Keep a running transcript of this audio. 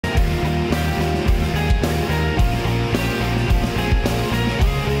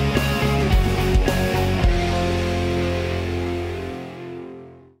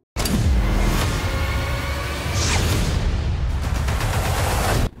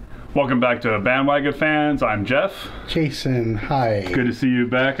Welcome back to Bandwagon fans. I'm Jeff. Jason, hi. Good to see you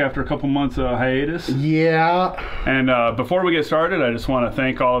back after a couple months of hiatus. Yeah. And before we get started, I just want to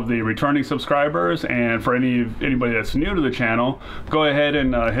thank all of the returning subscribers, and for anybody that's new to the channel, go ahead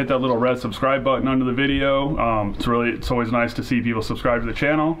and hit that little red subscribe button under the video. It's always nice to see people subscribe to the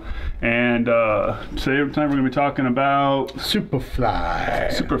channel. And today we're going to be talking about Superfly.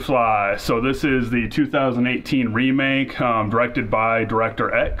 So this is the 2018 remake, directed by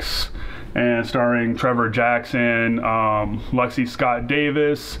Director X. And starring Trevor Jackson, Lexi Scott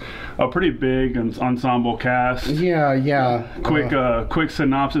Davis, a pretty big ensemble cast. Yeah. Quick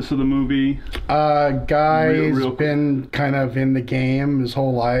synopsis of the movie. Guy's been kind of in the game his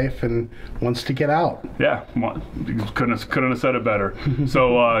whole life and wants to get out. Yeah, couldn't have said it better.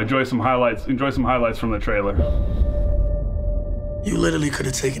 So enjoy some highlights from the trailer. You literally could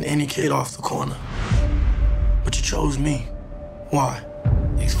have taken any kid off the corner, but you chose me. Why?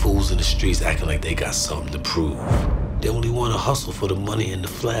 These fools in the streets acting like they got something to prove. They only want to hustle for the money and the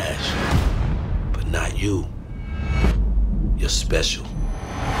flash. But not you. You're special.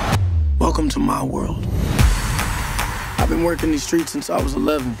 Welcome to my world. I've been working these streets since I was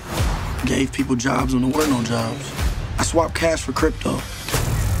 11. Gave people jobs when there were no jobs. I swapped cash for crypto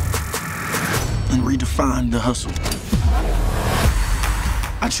and redefined the hustle.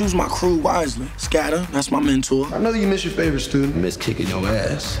 I choose my crew wisely. Scatter, that's my mentor. I know you miss your favorite student. Miss kicking your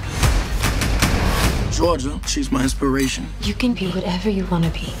ass. Georgia, she's my inspiration. You can be whatever you want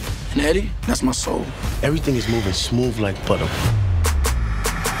to be. And Eddie, that's my soul. Everything is moving smooth like butter.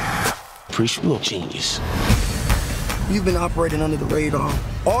 Preach, you're a genius. You've been operating under the radar.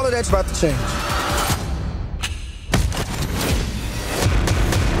 All of that's about to change.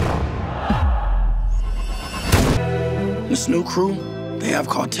 This new crew, they have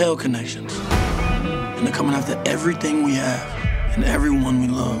cartel connections. And they're coming after everything we have and everyone we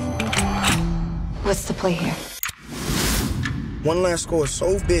love. What's the play here? One last score is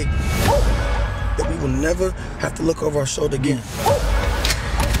so big that we will never have to look over our shoulder again.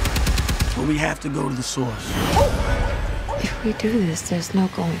 But we have to go to the source. If we do this, there's no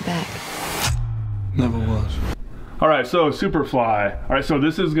going back. Never was. All right, so Superfly. All right, so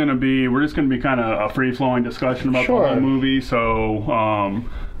this is going to be, we're just going to be kind of a free-flowing discussion about the whole movie. So,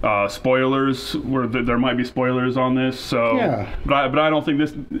 spoilers, there might be spoilers on this. So, yeah. But I don't think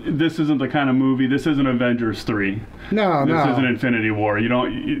this isn't the kind of movie. This isn't Avengers 3. No. This isn't Infinity War.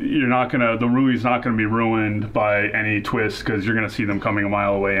 The movie's not gonna be ruined by any twist because you're gonna see them coming a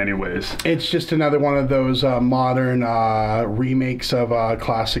mile away anyways. It's just another one of those modern remakes of a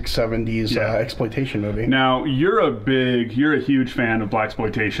classic 70s exploitation movie. Now, you're a huge fan of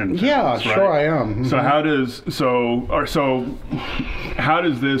blaxploitation films, yeah, right? Sure I am. So how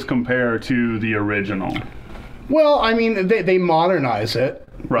does this compare to the original? Well, I mean, they modernize it.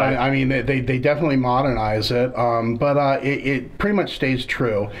 Right. I mean, they definitely modernize it, but it pretty much stays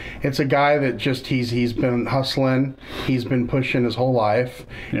true. It's a guy that he's been hustling, he's been pushing his whole life,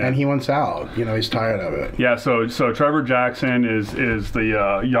 and he wants out. He's tired of it. Yeah. So Trevor Jackson is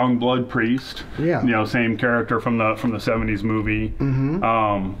the young blood priest. Yeah. Same character from the 70s movie.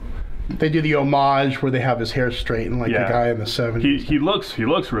 Mm-hmm. They do the homage where they have his hair straightened like the guy in the 70s. He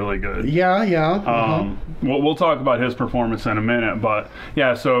looks really good. Yeah. We'll talk about his performance in a minute, but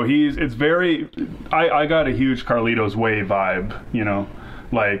yeah, so I got a huge Carlito's Way vibe,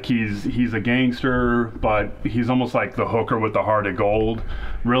 like he's a gangster, but he's almost like the hooker with the heart of gold.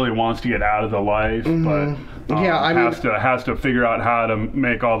 Really wants to get out of the life, but has to figure out how to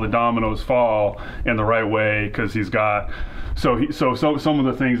make all the dominoes fall in the right way because he's got. So some of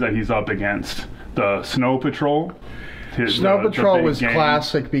the things that he's up against, the Snow Patrol. Snow Patrol was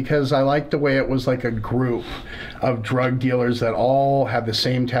classic because I liked the way it was like a group of drug dealers that all had the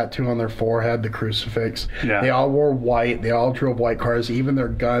same tattoo on their forehead, the crucifix. Yeah. They all wore white. They all drove white cars. Even their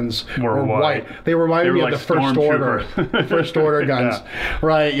guns were white. They reminded me of the First Order. First Order guns. Yeah.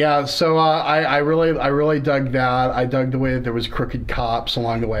 Right, yeah. So I really dug that. I dug the way that there was crooked cops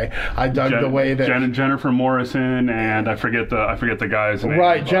along the way. I dug the way that Jennifer Morrison and I forget the guy's name.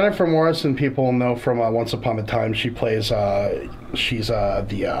 Right, Jennifer Morrison people know from Once Upon a Time. She plays she's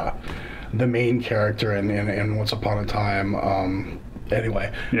the main character in Once Upon a Time.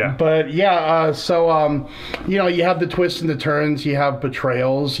 Anyway, but so you have the twists and the turns, you have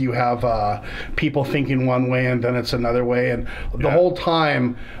betrayals, you have people thinking one way and then it's another way, and the whole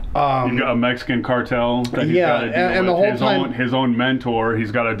time You've got a Mexican cartel that he's got to deal and with. The whole time, his own mentor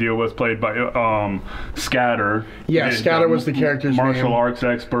he's got to deal with, played by Scatter. Yeah, Scatter was the character's martial arts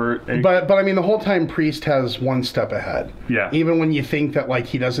expert. But I mean, the whole time Priest has one step ahead. Yeah. Even when you think that like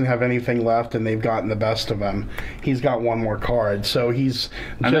he doesn't have anything left and they've gotten the best of him, he's got one more card. So he's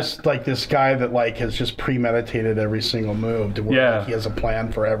just like this guy that like has just premeditated every single move to where like, he has a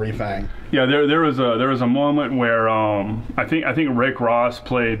plan for everything. Yeah, there was a moment where I think Rick Ross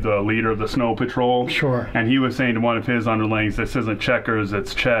played the leader of the Snow Patrol. Sure. And he was saying to one of his underlings, "This isn't checkers,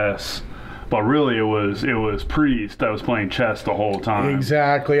 it's chess." But really, it was Priest that was playing chess the whole time.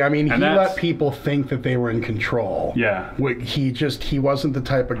 Exactly. I mean, he let people think that they were in control. Yeah. He wasn't the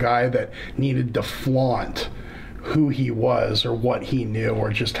type of guy that needed to flaunt who he was or what he knew or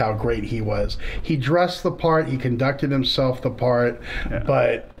just how great he was. He dressed the part. He conducted himself the part,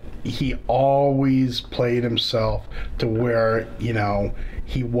 but he always played himself to where, you know,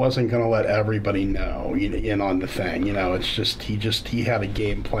 he wasn't going to let everybody know in on the thing. You know, it's just he had a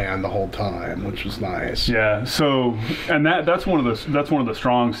game plan the whole time, which was nice. Yeah. So, and that's one of the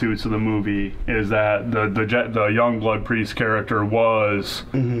strong suits of the movie is that the young blood priest character was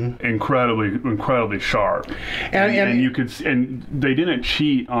incredibly sharp, and you could, and they didn't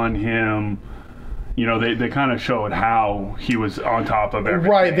cheat on him. You know, they kind of showed how he was on top of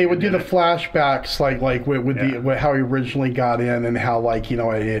everything. Right, they would do the flashbacks, like with how he originally got in, and how, like, you know,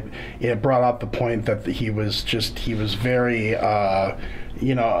 it brought out the point that he was very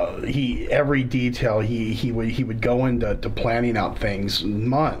you know, every detail he would go into planning out things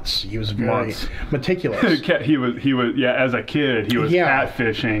months. He was very meticulous. he was as a kid he was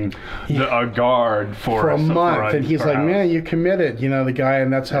catfishing a guard for a month, and he's like, man, you committed, you know, the guy,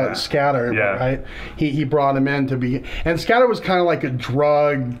 and that's how it's Scatter, right? He brought him in to be, and Scatter was kind of like a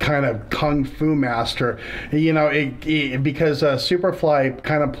drug kind of kung fu master, you know, because Superfly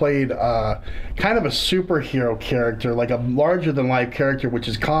kind of played kind of a superhero character, like a larger than life character, which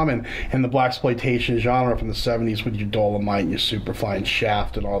is common in the blaxploitation genre from the 70s with your Dolomite and your Superfly and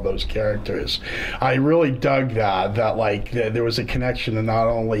Shaft and all those characters. I really dug that like there was a connection, and not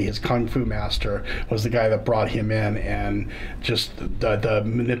only his kung fu master was the guy that brought him in, and just the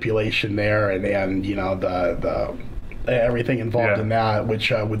manipulation there, and you know, the everything involved in that, which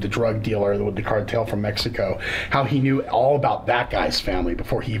with the drug dealer, with the cartel from Mexico, how he knew all about that guy's family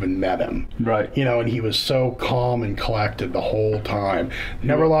before he even met him. Right. You know, and he was so calm and collected the whole time.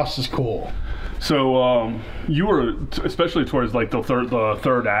 Never lost his cool. So you were, especially towards like the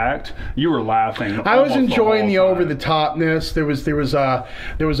third act, you were laughing. I was enjoying the over the topness.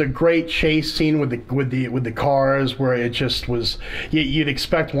 There was a great chase scene with the cars where it just was, you'd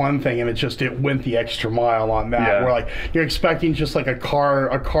expect one thing and it went the extra mile on that. Yeah. Where like you're expecting just like a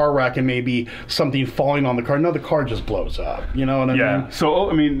car wreck and maybe something falling on the car. No, the car just blows up. You know what I mean? Yeah.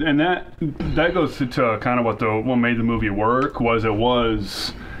 So I mean, and that goes to kind of what made the movie work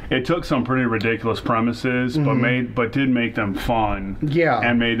it took some pretty ridiculous premises, but did make them fun. Yeah,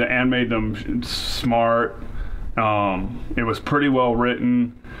 and made them smart. It was pretty well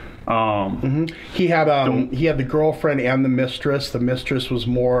written. He had the girlfriend and the mistress. The mistress was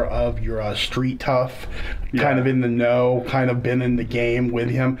more of your street tough, kind of in the know, kind of been in the game with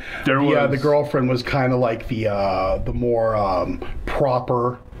him. The girlfriend was kind of like the more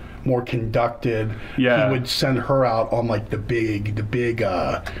proper, more conducted. Yeah. He would send her out on like the big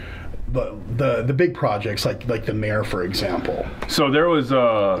projects, like the mayor, for example. So there was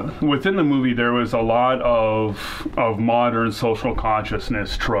within the movie there was a lot of modern social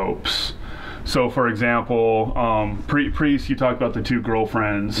consciousness tropes. So, for example, Priest, you talked about the two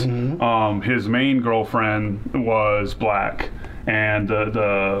girlfriends. His main girlfriend was black, and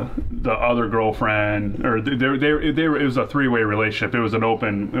the other girlfriend, or it was a three-way relationship. It was an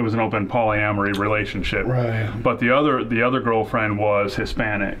open polyamory relationship. Right. But the other girlfriend was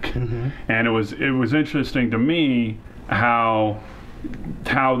Hispanic, and it was interesting to me how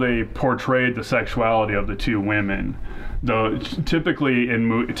they portrayed the sexuality of the two women. Typically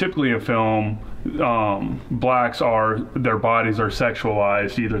in film, blacks their bodies are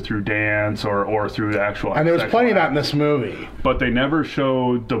sexualized either through dance or through the actual. And there was plenty of that in this movie. But they never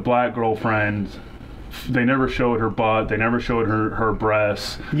showed the black girlfriend. They never showed her butt. They never showed her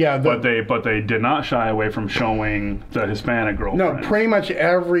breasts. Yeah, but they did not shy away from showing the Hispanic girlfriend. No, pretty much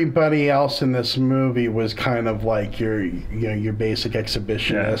everybody else in this movie was kind of like your basic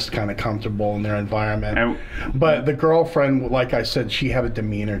exhibitionist, kind of comfortable in their environment. But the girlfriend, like I said, she had a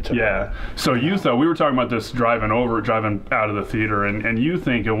demeanor to her. Yeah. So you thought, we were talking about this driving out of the theater, and you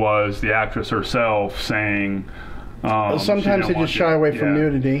think it was the actress herself saying. Sometimes they just shy away from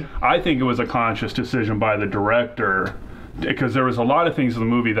nudity. I think it was a conscious decision by the director because there was a lot of things in the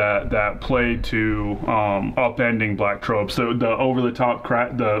movie that played to upending black tropes. So the over the top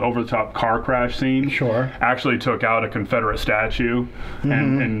car crash scene, actually took out a Confederate statue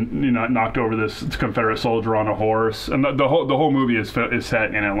and you know, knocked over this Confederate soldier on a horse. And the whole movie is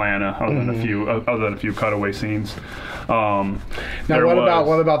set in Atlanta, other than a few cutaway scenes. Now,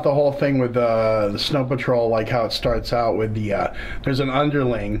 what about the whole thing with the Snow Patrol? Like how it starts out with there's an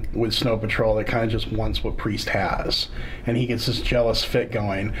underling with Snow Patrol that kind of just wants what Priest has, and he gets this jealous fit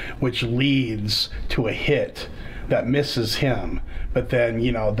going, which leads to a hit that misses him. But then,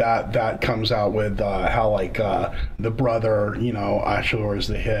 you know, that comes out with how, like, the brother, you know, assures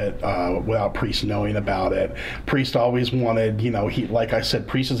the hit without Priest knowing about it. Priest always wanted, you know, like I said,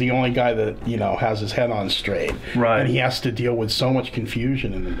 Priest is the only guy that, you know, has his head on straight. Right. And he has to deal with so much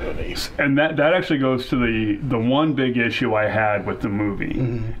confusion in the movies. And that actually goes to the one big issue I had with the movie.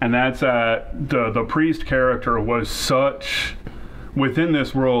 And that's that the Priest character was such... within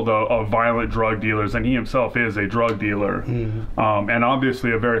this world of violent drug dealers, and he himself is a drug dealer, and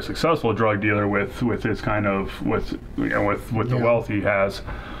obviously a very successful drug dealer with his kind of with the wealth he has.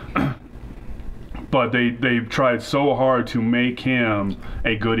 But they've tried so hard to make him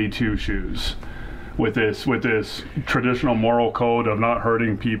a goody two shoes. With this traditional moral code of not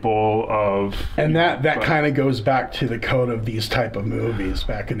hurting people, and that kind of goes back to the code of these type of movies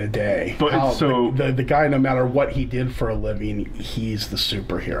back in the day. But so the guy, no matter what he did for a living, he's the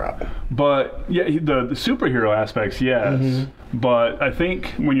superhero. But yeah, the superhero aspects, yes. But I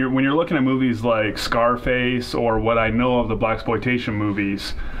think when you're looking at movies like Scarface or what I know of the blaxploitation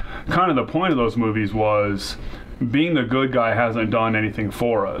movies, kind of the point of those movies was, being the good guy hasn't done anything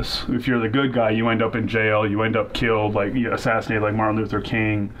for us. If you're the good guy, you end up in jail, you end up killed, like you assassinated like Martin Luther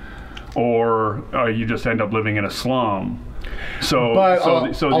King, or you just end up living in a slum. So, a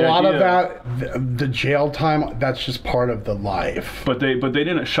lot of that, the jail time, that's just part of the life. But they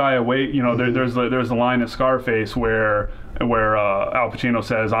didn't shy away. You know, there's a line in Scarface where Al Pacino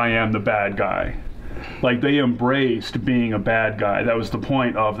says, "I am the bad guy." Like, they embraced being a bad guy. That was the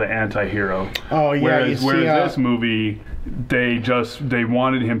point of the anti-hero. Oh yeah. Whereas this movie, they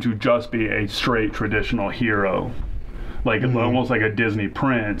wanted him to just be a straight traditional hero, like almost like a Disney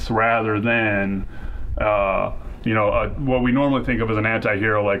prince, rather than you know, what we normally think of as an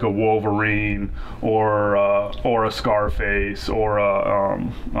anti-hero, like a Wolverine or a Scarface or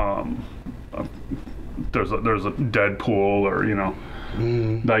there's a Deadpool, or, you know.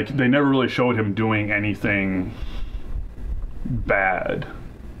 Like, they never really showed him doing anything bad.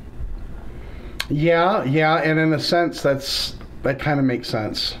 Yeah, and in a sense, that kind of makes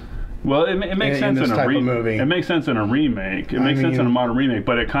sense. Well, it makes sense in a movie. It makes sense in a remake. It makes sense in a modern remake,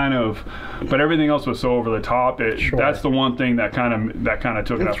 but but everything else was so over the top. That's the one thing that kind of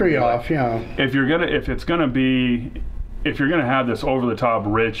took it up. Threw you off, yeah. If you're gonna have this over-the-top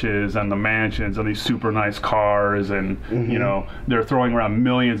riches and the mansions and these super nice cars and you know, they're throwing around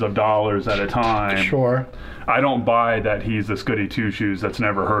millions of dollars at a time. Sure. I don't buy that he's this goody two-shoes that's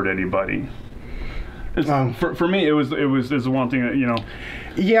never hurt anybody. For me, it was the one thing that, you know.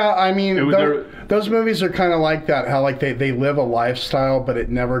 Yeah, I mean, those movies are kind of like that. How, like, they live a lifestyle, but it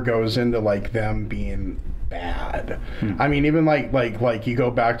never goes into, like, them being bad. I mean, even like you go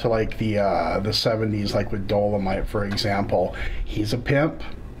back to like the 70s, like with Dolomite, for example. He's a pimp,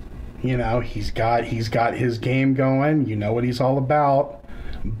 you know, he's got his game going, you know what he's all about,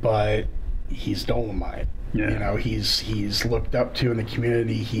 but he's Dolomite. You know, he's looked up to in the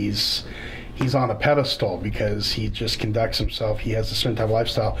community. He's on a pedestal because he just conducts himself, he has a certain type of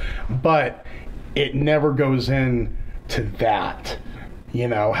lifestyle, but it never goes in to that. You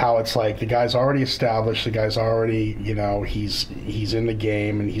know, how it's like the guy's already established, the guy's already, you know, he's in the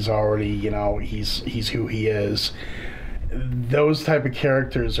game, and he's already, you know, he's who he is. Those type of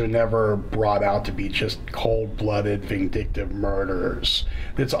characters are never brought out to be just cold-blooded, vindictive murderers.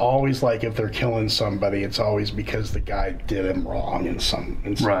 It's always like, if they're killing somebody, it's always because the guy did him wrong in some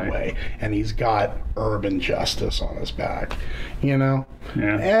way, and he's got urban justice on his back. You know.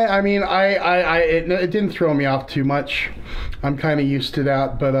 Yeah. And, I mean, it didn't throw me off too much. I'm kind of used to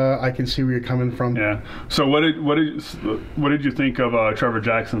that, but I can see where you're coming from. Yeah. So what did you think of Trevor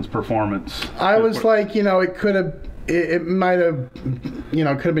Jackson's performance? I was like, you know, it might have, you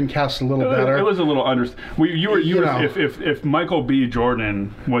know, could have been cast a little better. It was a little if Michael B.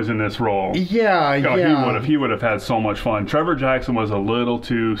 Jordan was in this role, he would have had so much fun. Trevor Jackson was a little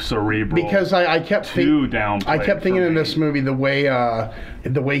too cerebral, because I kept thinking in this movie the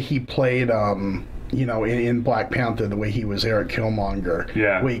way he played you know, in Black Panther, the way he was Eric Killmonger,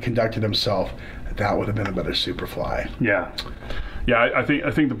 the way he conducted himself, that would have been a better Superfly. Yeah. Yeah, I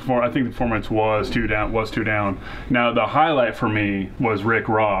think the performance was too down. Now the highlight for me was Rick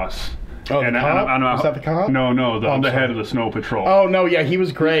Ross. Oh, the cop? Was that the cop? No, the head of the Snow Patrol. Oh, no, yeah, he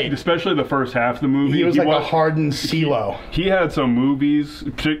was great. Especially the first half of the movie. He was like a hardened CeeLo. He had some movies,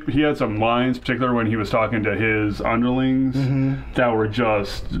 he had some lines, particularly when he was talking to his underlings,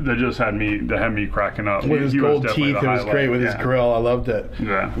 that just had me cracking up. With his gold teeth, it was great with his grill. I loved it.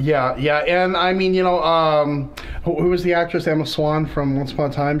 Yeah, and I mean, you know, who was the actress, Emma Swan from Once Upon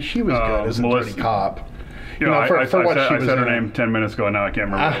a Time? She was good as a dirty cop. You know, I said her name 10 minutes ago, and now I can't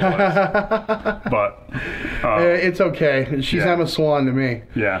remember what it was. But it's okay. She's Emma Swan to me.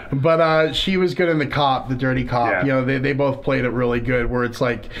 Yeah. But she was good in the dirty cop. Yeah. You know, they both played it really good. Where it's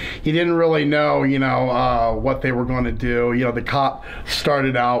like you didn't really know, you know, what they were going to do. You know, the cop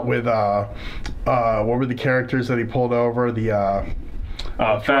started out with what were the characters that he pulled over?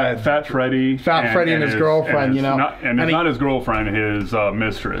 Fat Freddy. Freddy and his girlfriend, you know. Not his girlfriend, his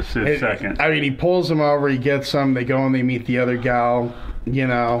mistress, his second. I mean, he pulls him over, he gets them, they go and they meet the other gal, you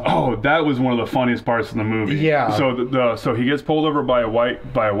know. Oh, that was one of the funniest parts of the movie. Yeah. So he gets pulled over by a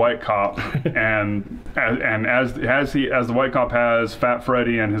white cop, and as the white cop has Fat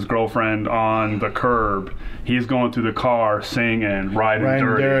Freddy and his girlfriend on the curb, he's going through the car singing "Riding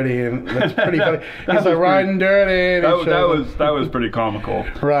Dirty." And that's pretty funny. He's like riding dirty. That was pretty comical.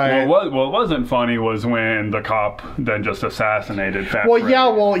 Right. What wasn't funny was when the cop then just assassinated Fat Freddy. Yeah.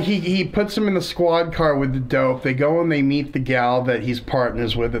 Well, he puts him in the squad car with the dope. They go and they meet the gal that he's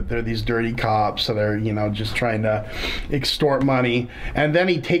partners with. That they're these dirty cops, so they're, you know, just trying to extort money. And then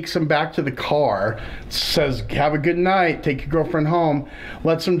he takes him back to the car, says, "Have a good night. Take your girlfriend home."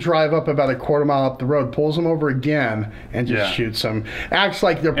 Lets him drive up about a quarter mile up the road. Pulls him over again and just shoots him. Acts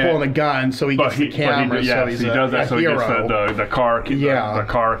like they're pulling a gun, so he gets the camera. He does that, so he gets the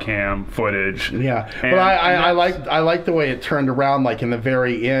car cam footage. Yeah, but I like the way it turned around. Like in the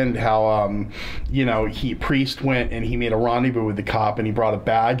very end, how you know, Priest went and he made a rendezvous with the cop and he brought a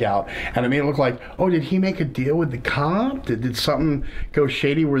bag out, and it made it look like, oh, did he make a deal with the cop? Did something go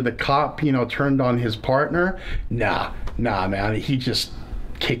shady where the cop, you know, turned on his partner? Nah, man, he just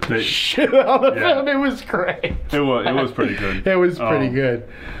kicked the shit out of him. It was great. It was pretty good. It was pretty good.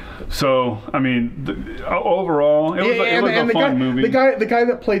 So, I mean, overall, it was a fun movie. The guy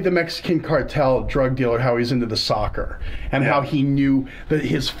that played the Mexican cartel drug dealer, how he's into the soccer, and how he knew that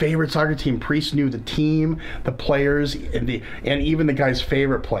his favorite soccer team, Priest knew the team, the players, and even the guy's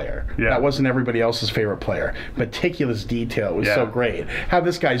favorite player. Yeah. That wasn't everybody else's favorite player. Meticulous detail was so great. Had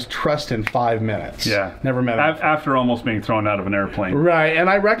this guy's trust in 5 minutes. Yeah. Never met him. After almost being thrown out of an airplane. Right, and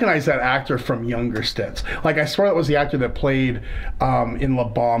I recognize that actor from younger stints. Like, I swear that was the actor that played in La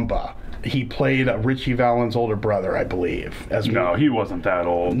Bamba. He played Richie Valens' older brother, I believe. No, he wasn't that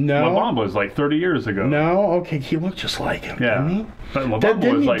old. No, La Bamba was like 30 years ago. No, okay, he looked just like him. Yeah, didn't he? But La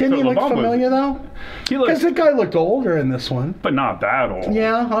Bamba didn't he look familiar though? Because the guy looked older in this one, but not that old.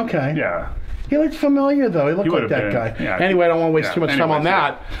 Yeah, okay. Yeah. He looked familiar, though. He looked like that guy. Yeah. Anyway, I don't want to waste too much time on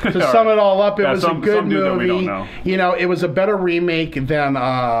that. To sum it all up, it was a good movie. That we don't know. You know, it was a better remake than,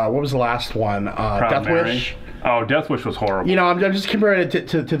 what was the last one? Death Wish? Oh, Death Wish was horrible. You know, I'm just comparing it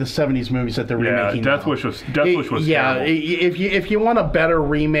to the 70s movies that they're remaking. Death Wish was terrible. If you want a better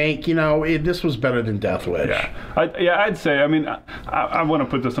remake, you know, this was better than Death Wish. Yeah, I'd say. I mean, I want to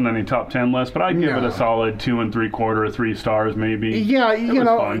put this on any top 10 list, but I'd give it a solid 2 3/4, 3 stars maybe. Yeah, you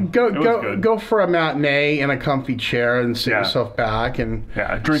know, go for a matinee in a comfy chair and sit yourself back and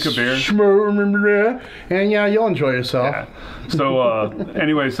drink a beer, and you'll enjoy yourself. Yeah. So,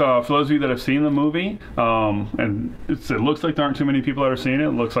 anyways, for those of you that have seen the movie, and it looks like there aren't too many people that are seeing it.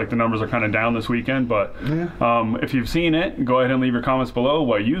 It looks like the numbers are kind of down this weekend, but if you've seen it, go ahead and leave your comments below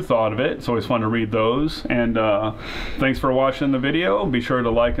what you thought of it. It's always fun to read those. And thanks for watching the video. Be sure to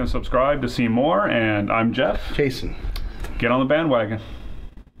like and subscribe to see more. And I'm Jeff. Jason. Get on the bandwagon.